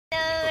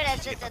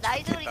진짜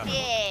나이스 우리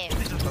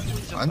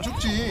팀. 안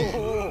죽지.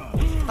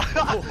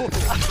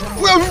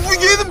 뭐야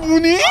얘는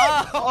뭐니?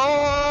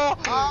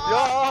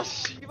 야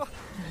씨발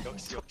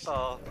역시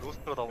없다.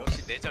 로스트로다.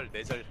 역시 내절.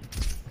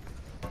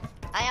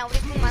 아야 우리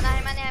궁 많아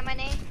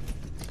할만해.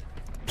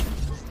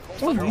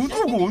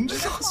 로드가 언제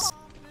샀어?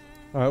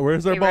 Alright,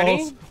 where's our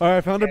balls?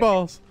 Alright, found our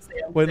balls.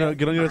 Wait, no,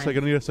 get on the other side,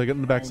 get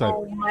in the back side.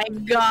 Oh my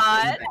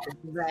god.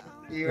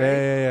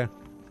 Yeah.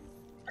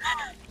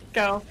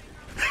 Go.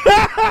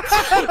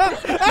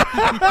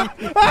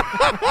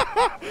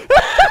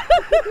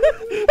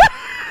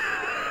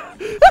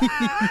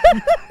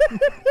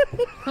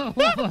 Oh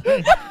my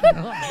god.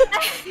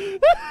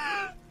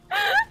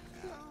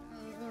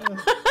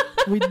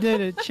 We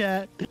did it,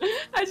 chat.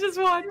 I just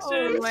watched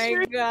it. Oh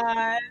my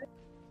god.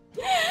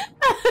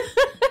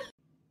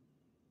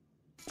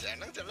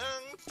 짤랑짤랑.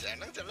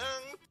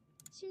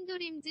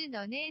 심도림즈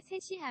너네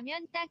셋이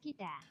하면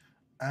딱이다.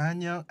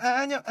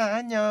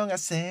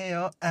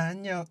 안녕하세요.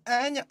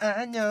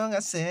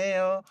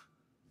 안녕하세요.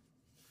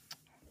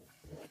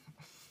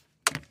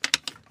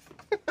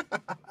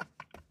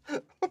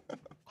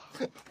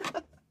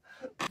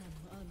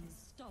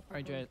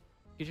 Alright, Jet.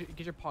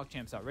 Get your pog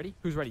champs out. Ready?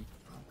 Who's ready?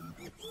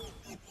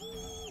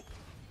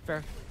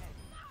 Fair.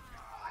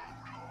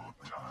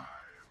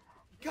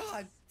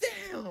 God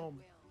damn!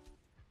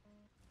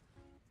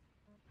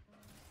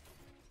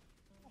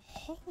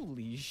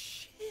 Holy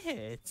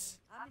shit!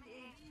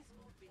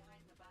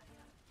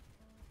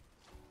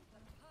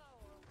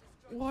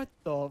 What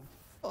the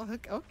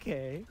fuck?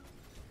 Okay.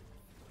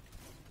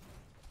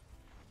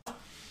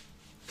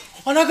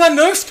 And I got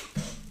nerfed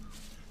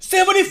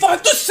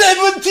 75 to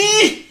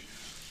 70!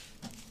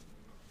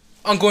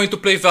 I'm going to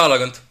play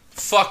Valorant.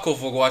 Fuck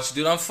Overwatch,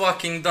 dude. I'm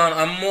fucking done.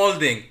 I'm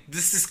molding.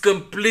 This is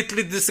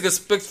completely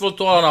disrespectful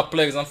to all our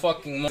players. I'm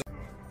fucking molding.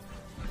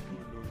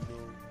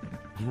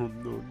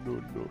 No.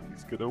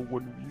 He's gonna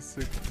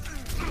 1v6.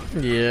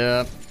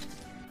 Yeah.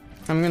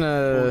 I'm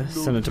gonna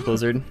send it to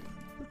Blizzard.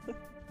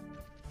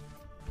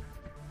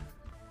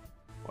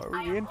 Why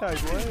were you anti?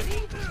 What?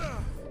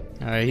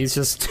 Alright, he's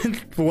just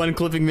one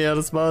clipping me out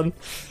of spawn.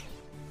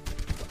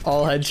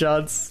 All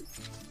headshots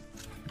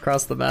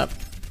across the map.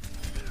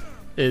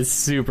 Is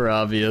super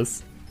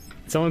obvious.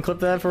 Someone clip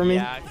that for me?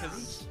 Yeah,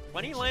 because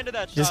when he landed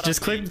that shot,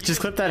 Just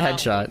clip that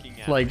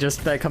headshot. Like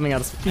just that coming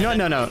out of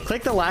no.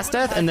 Click the last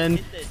death and then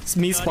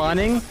me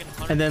spawning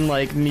and then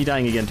like me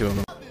dying again to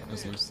him.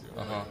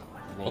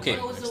 Okay.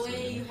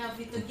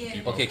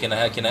 Okay, can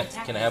I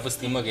have a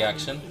streamer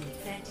reaction?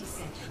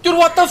 Dude,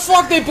 what the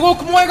fuck? They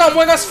broke Moira.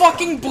 Moira's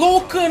fucking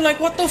broken. Like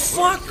what the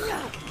fuck?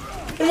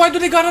 And why do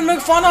they gotta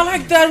nerf Ana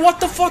like that?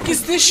 What the fuck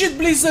is this shit,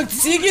 Blizzard?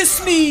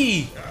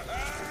 Seriously?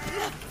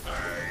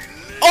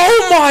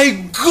 Oh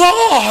my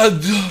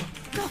god!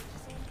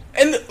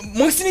 And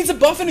Mercy needs a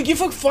buff and you give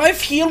her 5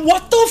 heal?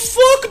 What the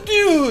fuck,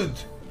 dude?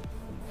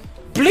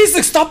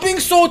 Blizzard, stop being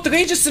so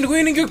outrageous and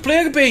ruining your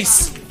player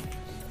base.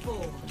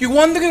 You're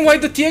wondering why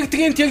the tier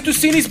 3 and tier 2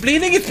 scene is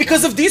bleeding? It's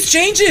because of these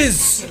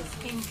changes!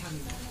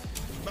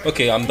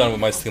 Okay, I'm done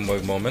with my stream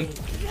mode moment.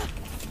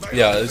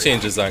 Yeah, the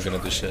changes aren't gonna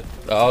do shit.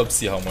 I'll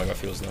see how Moira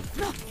feels now.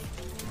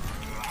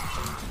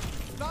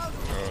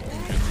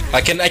 I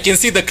can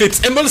see the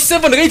clips.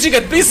 ML7 raging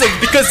at Blizzard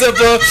because of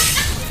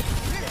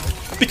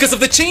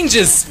the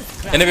changes,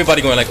 and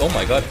everybody going like, "Oh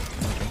my god."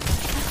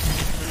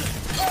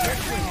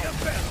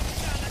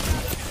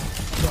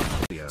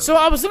 So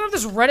I was looking at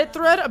this Reddit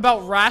thread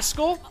about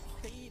Rascal,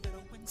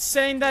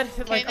 saying that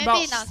like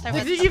about you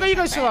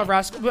guys know about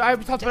Rascal. I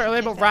talked about it earlier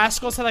about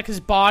Rascal said like his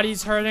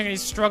body's hurting and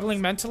he's struggling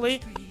mentally,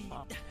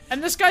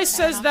 and this guy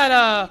says that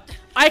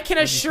I can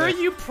assure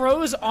you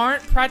pros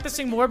aren't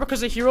practicing more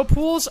because of hero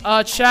pools.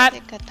 Chat,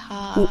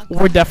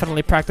 we're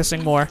definitely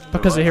practicing more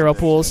because of hero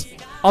pools.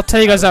 I'll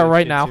tell you guys that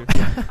right now.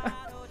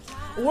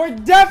 We're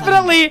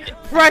definitely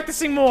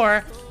practicing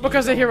more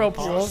because of hero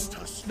pools.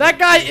 That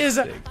guy is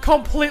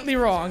completely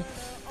wrong.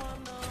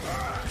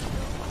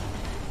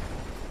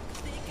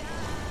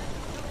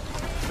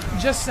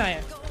 Just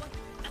saying.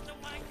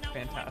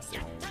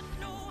 Fantastic.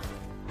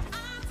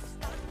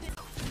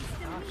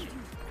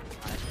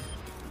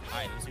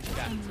 Alright, let's see what you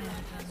got.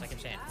 Second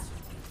chance.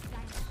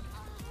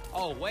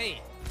 Oh, wait.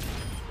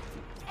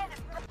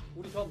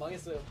 우리 조합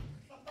망했어요.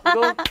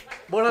 이거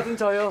뭘 하든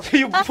져요.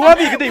 이거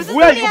조합이 근데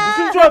뭐야 이거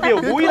무슨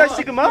조합이에요? 모이라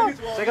시그마?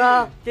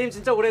 제가 게임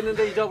진짜 오래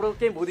했는데 이 조합으로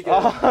게임 못 이겨요.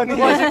 아니.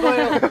 뭐 하실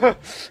거예요?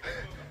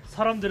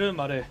 사람들은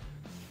말해.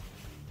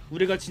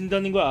 우리가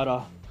진다는 걸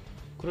알아.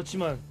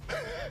 그렇지만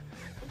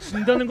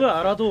진다는 걸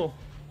알아도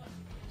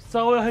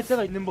싸워야 할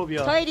때가 있는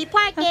법이야. 저희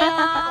리포할게요.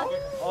 아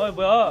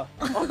뭐야?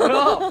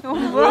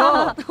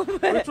 뭐야?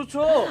 왜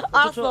쫓어?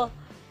 알았어.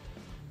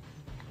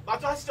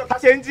 마저 하시죠.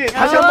 다시 엔진.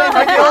 다시 한번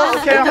갈게요.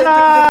 오케이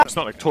하나. It's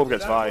not like Torb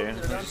gets fire.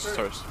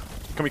 Toast.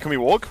 Can we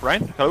walk?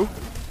 Ryan? Hello?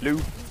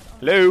 Lou?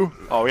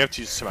 Oh, we have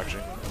to use some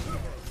actually.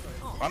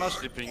 Ana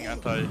sleeping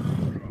anti.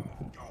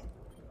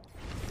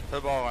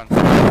 Hello,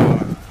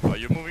 are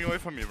you moving away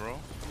from me, bro?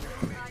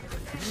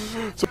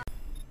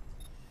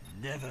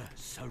 Never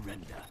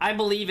surrender. I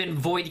believe in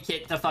Void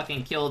Kit to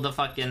fucking kill the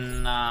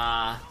fucking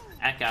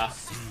Echo. Echo.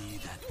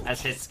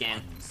 That's his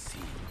skin.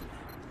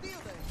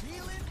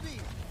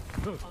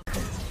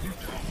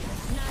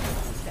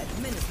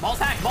 Ball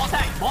sack, ball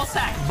sack, ball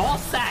sack, ball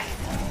sack,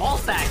 ball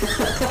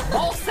sack,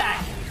 ball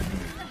sack.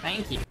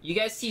 Thank you. You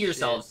guys see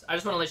yourselves. I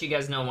just want to let you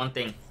guys know one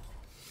thing.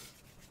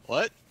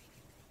 What?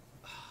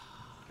 I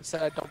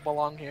said I don't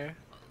belong here.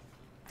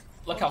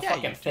 Look how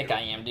fucking thick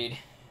I am, dude.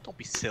 Don't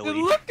be silly.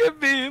 Look at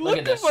me! Look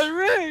at this. my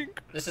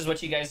rank! This is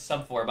what you guys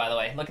sub for, by the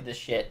way. Look at this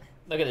shit.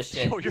 Look at this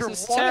shit. Oh, you're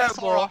This is one terrible.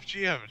 star off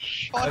GM.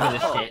 Shut Look at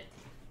this up. shit.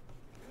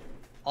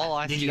 All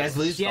I Did see you guys is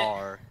lose yet?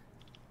 star.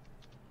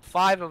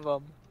 5 of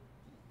them.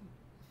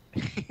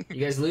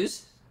 You guys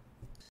lose?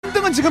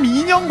 1등은 지금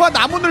인형과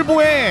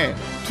나무늘보의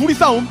둘이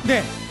싸움.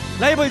 네,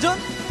 라이벌전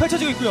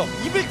펼쳐지고 있고요.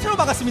 입을 틀어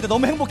막았습니다.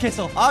 너무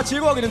행복해서. 아,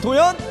 즐거워하게 된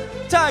도현.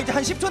 자, 이제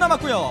한 10초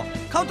남았고요.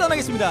 카운트다운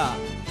하겠습니다.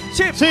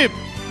 10,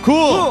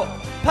 9,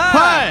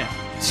 8,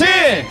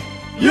 7,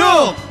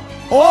 6,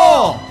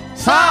 5,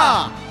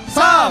 4,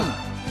 3,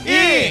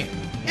 2,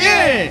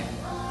 1.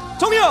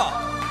 종료.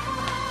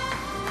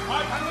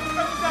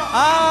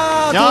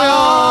 아,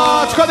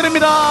 야,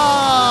 축하드립니다.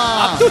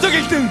 압도적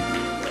 1등.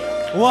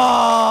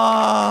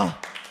 와,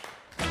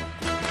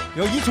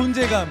 여기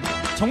존재감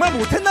정말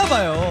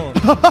못했나봐요.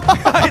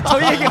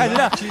 저희 얘기가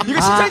아니라 이거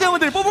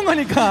시청자분들이 뽑은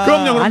거니까.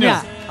 그럼요.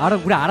 아니야.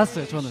 우리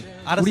알았어요. 저는.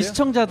 알았어요? 우리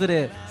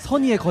시청자들의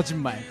선의의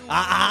거짓말.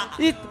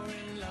 이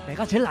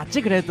내가 제일 낫지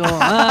그래도.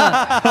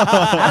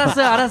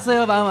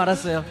 알았어요. 마음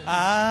알았어요.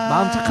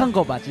 마음 착한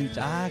거 봐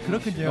진짜. 아,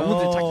 그렇군요.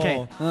 너무들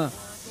착해.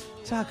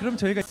 자, 그럼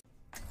저희가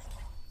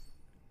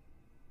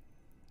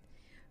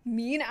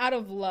Mean out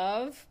of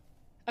love?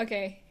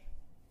 Okay.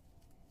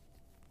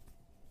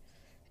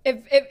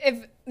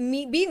 If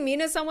being mean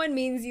to someone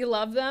means you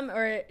love them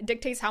or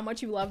dictates how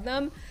much you love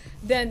them,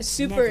 then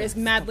Super is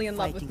madly in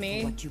love with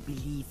me. What you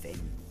believe in.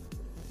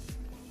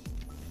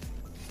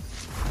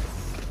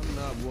 I'm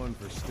not one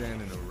for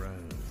standing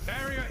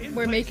around.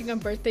 We're making a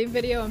birthday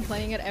video and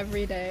playing it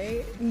every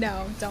day.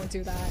 No, don't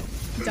do that.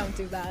 Don't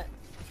do that.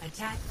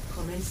 Attack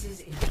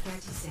commences in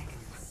 30 seconds.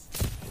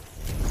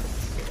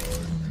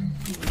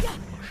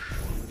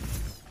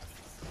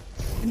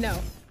 No,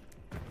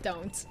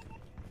 don't.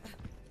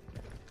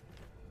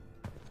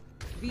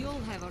 We all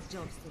have our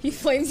jobs. He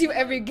flames you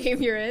every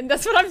game you're in.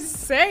 That's what I'm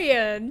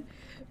saying.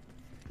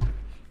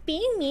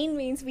 Being mean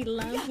means we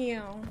love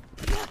you.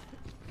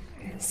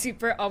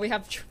 Super. Oh, we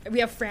have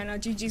Frano.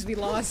 GG's, we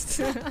lost.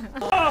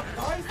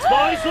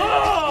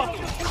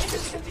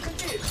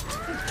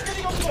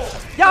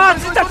 야,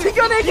 진짜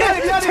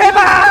튀겨내게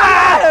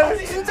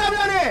제발. 진짜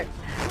미안해.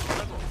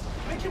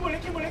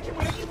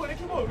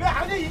 레키볼 왜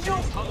안해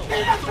인형?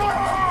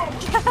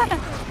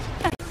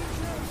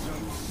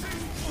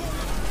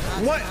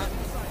 What?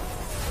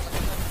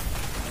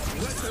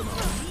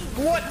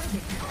 What?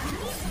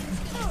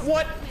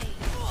 What?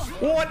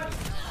 What?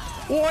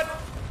 What?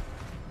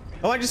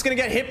 Am I just gonna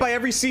get hit by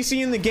every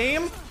CC in the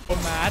game?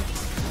 I'm mad.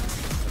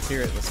 Let's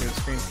hear it. Let's hear the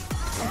scream.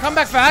 Come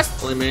back fast.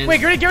 Wait,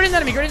 get rid of the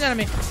enemy. Get rid of the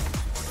enemy.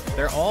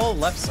 They're all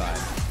left side.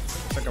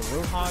 It's like a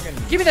Roadhog and.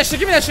 Give me that shit.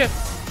 Give me that shit.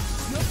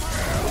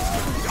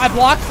 I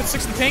blocked with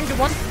 60 ping. Good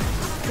one.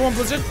 Go on,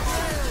 Blizzard.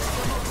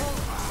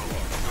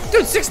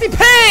 Dude, 60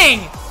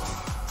 ping!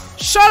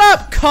 Shut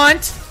up,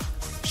 cunt!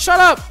 Shut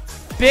up,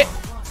 bit.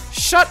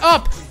 Shut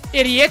up,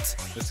 idiot.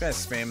 This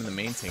guy's spamming the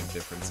main tank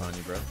difference on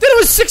you, bro. Dude, it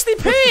was 60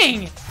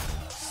 ping!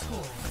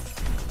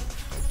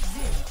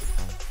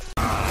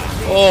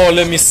 Oh,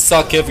 let me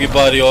suck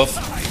everybody off.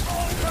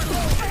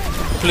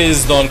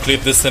 Please don't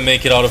clip this and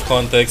make it out of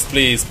context,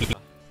 please.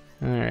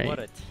 Alright. What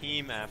a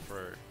team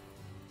effort.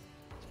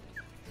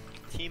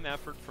 Team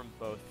effort from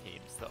both teams.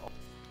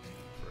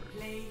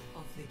 Play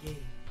of the game.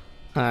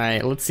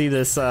 Alright, let's see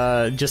this,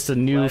 just a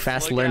new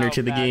fast learner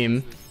to the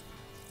game.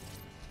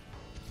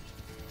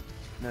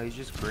 No, he's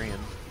just green.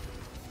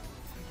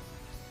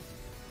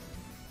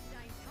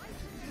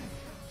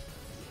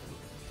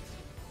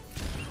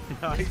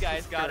 No, you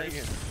guys got it.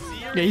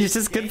 Yeah, he's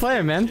just a good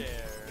player, man. He's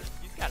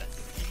got a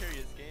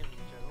serious game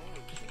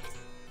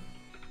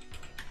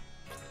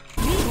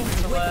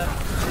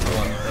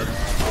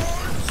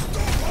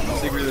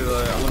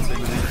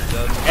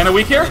And a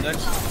weak here?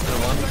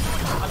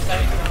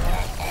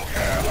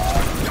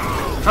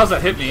 How's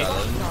that hit me?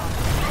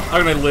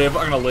 I'm gonna live.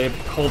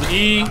 Hold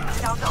E.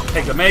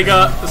 Take the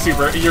Mega.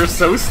 Super. You're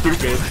so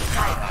stupid.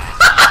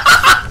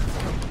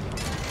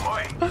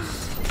 I'm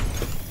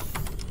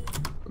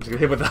just gonna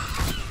hit with that.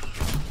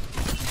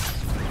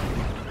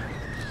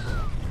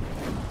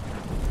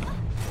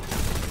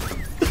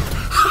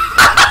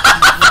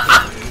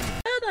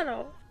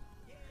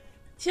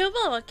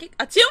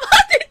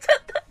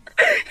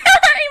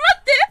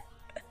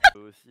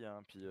 Aussi,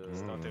 hein, puis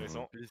c'était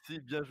intéressant. Ici,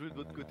 bien joué de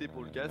votre côté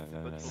pour le cast.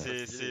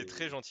 C'est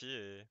très gentil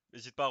et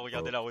n'hésite pas à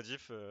regarder la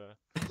rediff.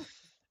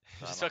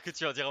 J'espère que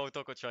tu en diras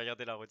autant quand tu vas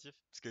regarder la rediff.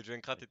 Parce que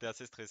Junkrat était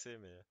assez stressé,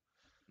 mais.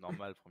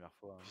 Normal, première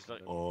fois.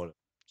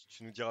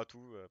 Tu nous diras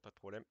tout, pas de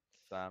problème.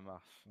 Ça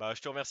marche. Bah,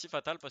 je te remercie,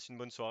 Fatal. Passe une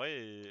bonne soirée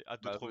et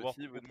hâte de te revoir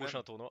au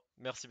prochain tournoi.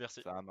 Merci.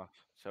 Ça marche.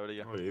 Ciao les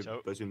gars.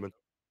 Ciao. Passez une bonne.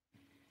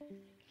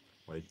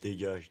 Ouais,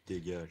 dégage,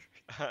 dégage.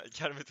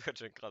 Calme-toi,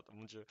 Junkrat,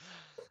 mon dieu.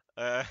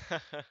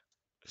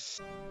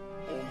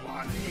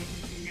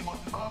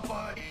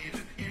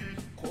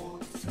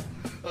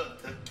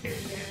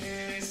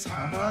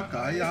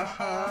 살아가야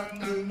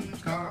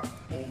하는가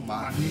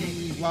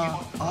오마니와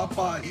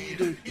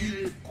아바이를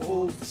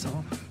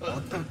잃고서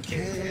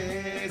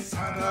어떻게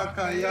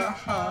살아가야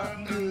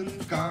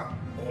하는가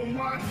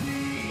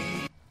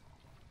오마니.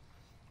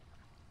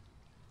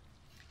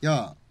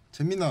 야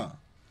재민아,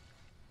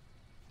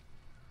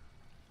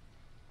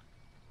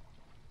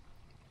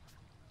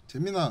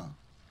 재민아.